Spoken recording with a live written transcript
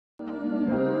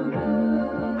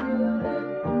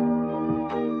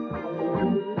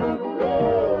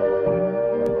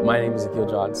My name is Akehil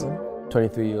Johnson,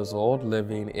 23 years old,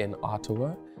 living in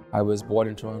Ottawa. I was born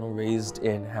in Toronto, raised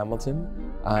in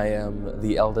Hamilton. I am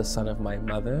the eldest son of my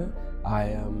mother. I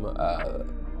am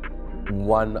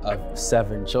one of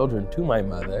 7 children to my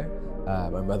mother.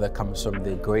 My mother comes from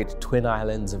the great Twin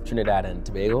Islands of Trinidad and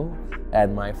Tobago,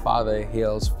 and my father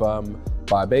hails from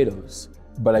Barbados.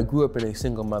 But I grew up in a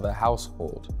single mother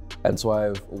household. And so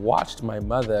I've watched my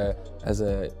mother as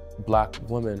a Black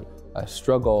woman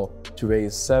struggle to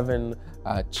raise 7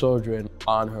 children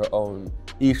on her own,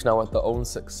 each now with their own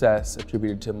success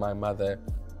attributed to my mother.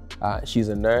 She's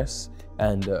a nurse,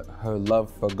 and her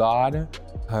love for God,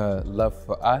 her love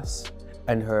for us,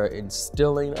 and her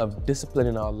instilling of discipline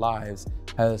in our lives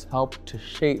has helped to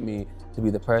shape me to be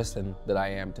the person that I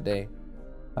am today.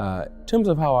 In terms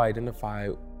of how I identify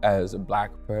as a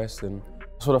Black person,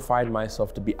 I sort of find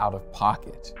myself to be out of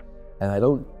pocket, and I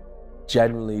don't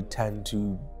generally tend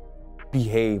to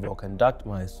behave or conduct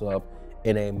myself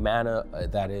in a manner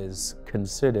that is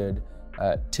considered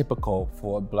typical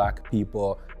for Black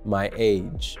people my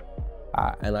age.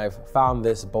 And I've found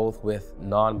this both with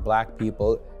non-Black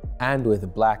people and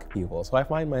with Black people. So I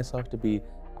find myself to be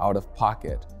out of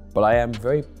pocket, but I am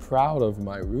very proud of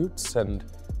my roots and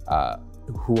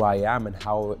who I am and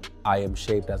how I am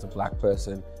shaped as a Black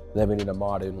person living in a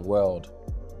modern world.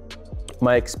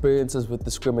 My experiences with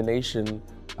discrimination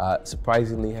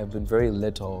surprisingly have been very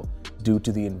little due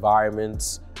to the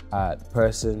environments,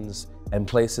 persons, and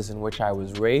places in which I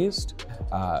was raised.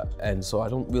 And so I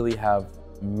don't really have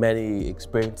many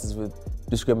experiences with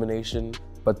discrimination,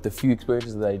 but the few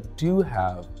experiences that I do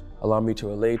have allow me to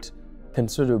relate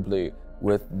considerably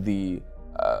with the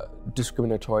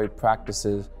discriminatory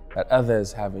practices that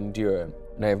others have endured.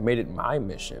 And I have made it my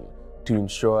mission to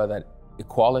ensure that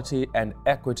equality and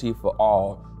equity for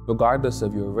all, regardless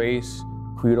of your race,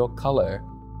 creed, or color,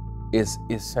 is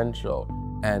essential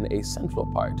and a central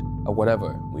part of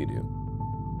whatever we do.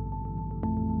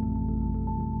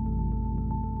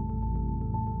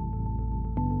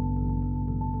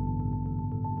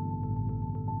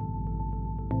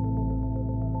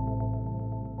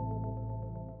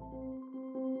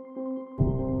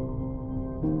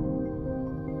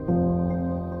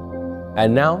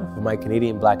 And now, for my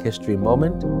Canadian Black History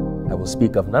moment, I will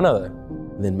speak of none other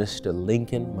than Mr.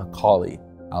 Lincoln Macaulay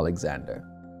Alexander,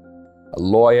 a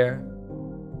lawyer,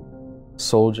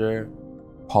 soldier,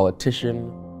 politician,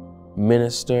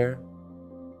 minister,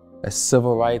 a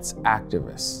civil rights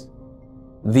activist.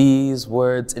 These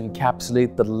words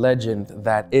encapsulate the legend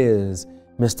that is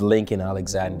Mr. Lincoln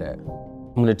Alexander.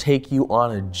 I'm going to take you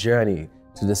on a journey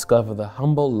to discover the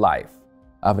humble life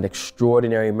of an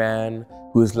extraordinary man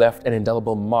who has left an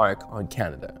indelible mark on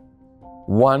Canada.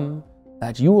 One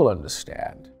that you will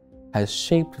understand has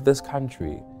shaped this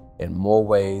country in more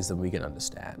ways than we can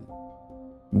understand.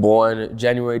 Born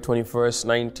January 21st,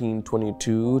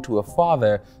 1922, to a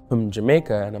father from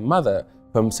Jamaica and a mother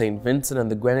from St. Vincent and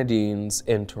the Grenadines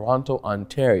in Toronto,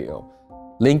 Ontario,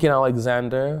 Lincoln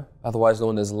Alexander, otherwise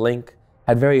known as Link,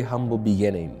 had very humble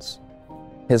beginnings.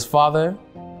 His father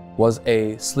was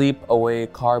a sleep-away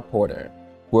car porter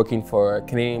working for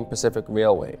Canadian Pacific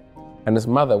Railway, and his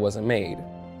mother was a maid.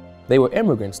 They were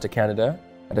immigrants to Canada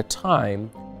at a time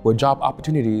where job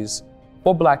opportunities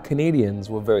for Black Canadians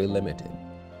were very limited.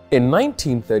 In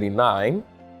 1939,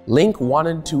 Link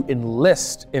wanted to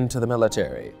enlist into the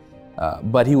military,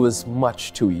 but he was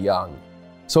much too young.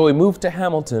 So he moved to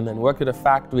Hamilton and worked at a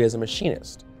factory as a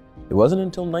machinist. It wasn't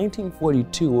until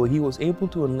 1942 where he was able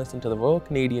to enlist into the Royal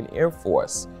Canadian Air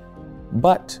Force,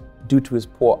 but due to his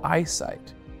poor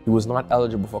eyesight, he was not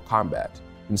eligible for combat.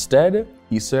 Instead,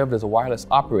 he served as a wireless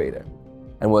operator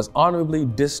and was honorably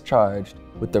discharged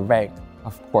with the rank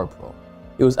of corporal.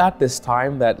 It was at this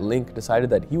time that Link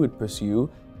decided that he would pursue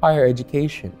higher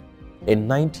education. In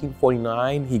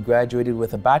 1949, he graduated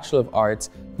with a Bachelor of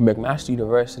Arts from McMaster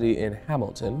University in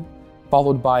Hamilton,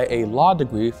 followed by a law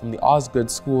degree from the Osgoode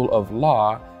School of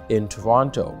Law in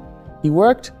Toronto. He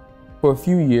worked for a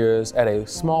few years at a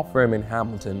small firm in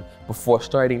Hamilton before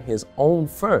starting his own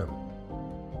firm.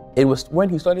 It was when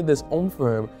he started this own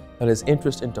firm that his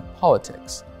interest into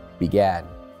politics began.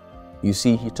 You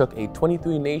see, he took a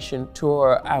 23-nation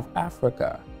tour of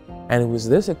Africa, and it was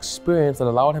this experience that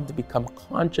allowed him to become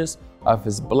conscious of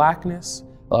his Blackness,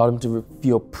 allowed him to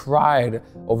feel pride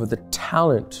over the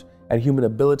talent and human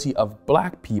ability of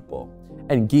Black people,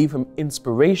 and gave him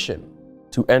inspiration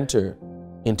to enter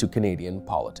into Canadian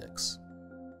politics.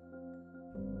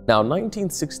 Now,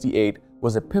 1968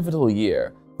 was a pivotal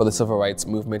year for the civil rights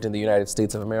movement in the United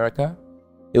States of America.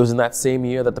 It was in that same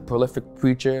year that the prolific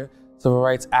preacher, civil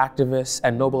rights activist,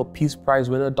 and Nobel Peace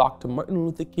Prize winner Dr. Martin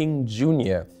Luther King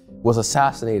Jr. was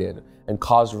assassinated and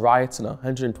caused riots in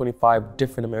 125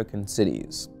 different American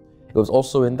cities. It was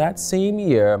also in that same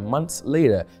year, months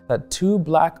later, that 2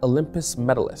 Black Olympic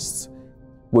medalists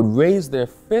would raise their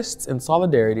fists in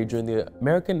solidarity during the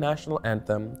American national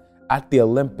anthem at the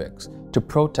Olympics to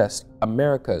protest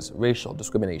America's racial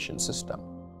discrimination system.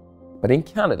 But in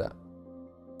Canada,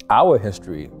 our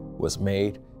history was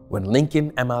made when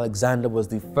Lincoln M. Alexander was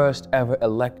the first ever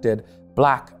elected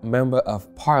Black member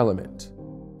of Parliament.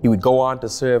 He would go on to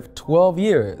serve 12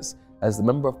 years as the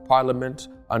Member of Parliament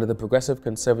under the Progressive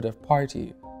Conservative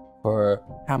Party for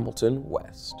Hamilton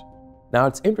West. Now,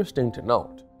 it's interesting to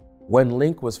note, when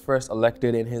Link was first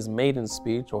elected in his maiden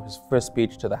speech, or his first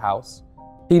speech to the House,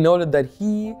 he noted that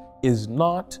he is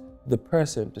not the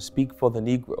person to speak for the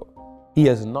Negro. He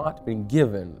has not been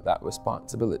given that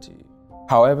responsibility.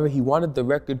 However, he wanted the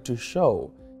record to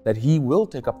show that he will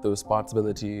take up the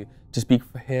responsibility to speak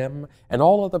for him and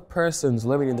all other persons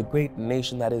living in the great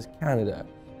nation that is Canada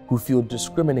who feel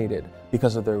discriminated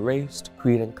because of their race,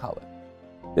 creed, and color.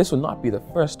 This would not be the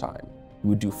first time he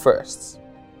would do firsts.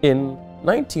 In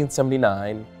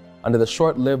 1979, under the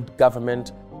short-lived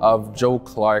government of Joe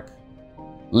Clark,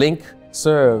 Link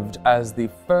served as the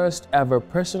first ever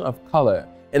person of color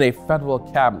in a federal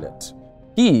cabinet.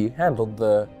 He handled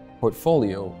the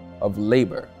portfolio of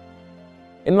labor.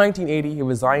 In 1980, he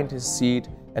resigned his seat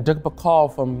and took up a call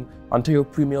from Ontario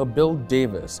Premier Bill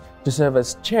Davis to serve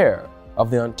as chair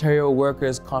of the Ontario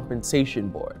Workers' Compensation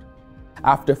Board.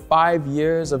 After 5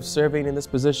 years of serving in this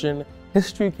position,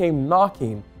 history came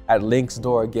knocking at Link's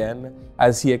door again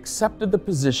as he accepted the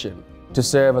position to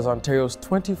serve as Ontario's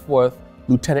 24th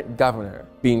Lieutenant Governor,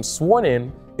 being sworn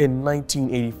in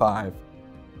 1985.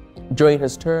 During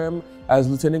his term as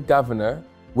Lieutenant Governor,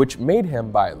 which made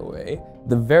him, by the way,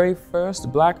 the very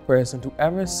first Black person to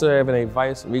ever serve in a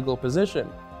vice-regal position.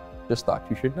 Just thought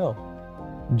you should know.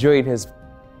 During his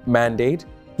mandate,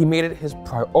 he made it his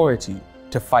priority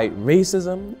to fight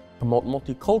racism, promote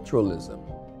multiculturalism,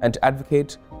 and to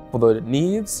advocate for the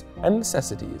needs and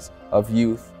necessities of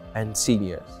youth and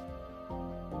seniors.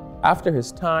 After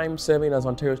his time serving as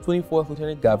Ontario's 24th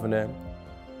Lieutenant Governor,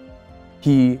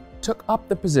 he took up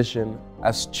the position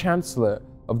as Chancellor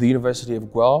of the University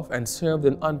of Guelph and served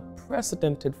an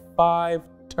unprecedented 5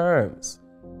 terms,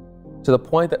 to the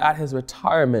point that at his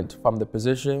retirement from the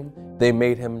position, they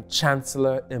made him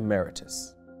Chancellor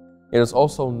Emeritus. It is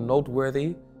also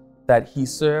noteworthy that he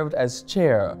served as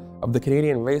chair of the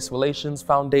Canadian Race Relations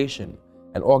Foundation,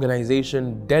 an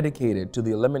organization dedicated to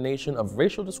the elimination of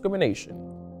racial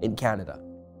discrimination in Canada.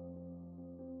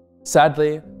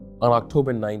 Sadly, on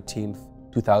October 19th,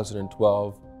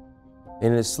 2012,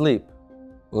 in his sleep,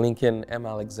 Lincoln M.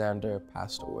 Alexander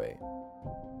passed away.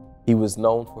 He was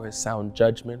known for his sound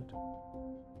judgment,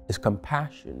 his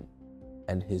compassion,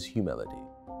 and his humility.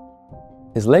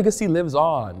 His legacy lives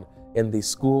on in the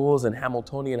schools in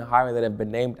Hamiltonian Highway that have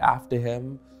been named after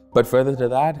him, but further to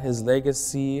that, his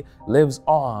legacy lives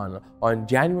on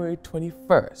January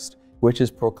 21st, which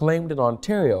is proclaimed in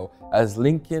Ontario as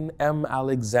Lincoln M.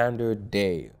 Alexander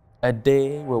Day, a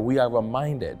day where we are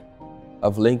reminded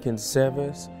of Lincoln's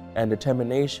service and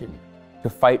determination to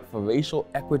fight for racial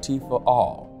equity for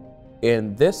all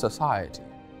in this society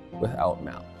without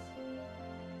malice.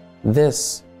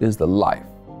 This is the life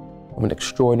of an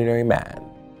extraordinary man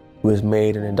who has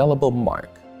made an indelible mark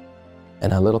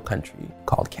in a little country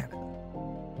called Canada.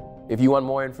 If you want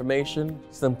more information,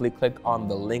 simply click on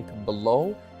the link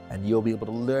below and you'll be able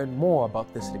to learn more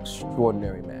about this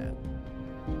extraordinary man.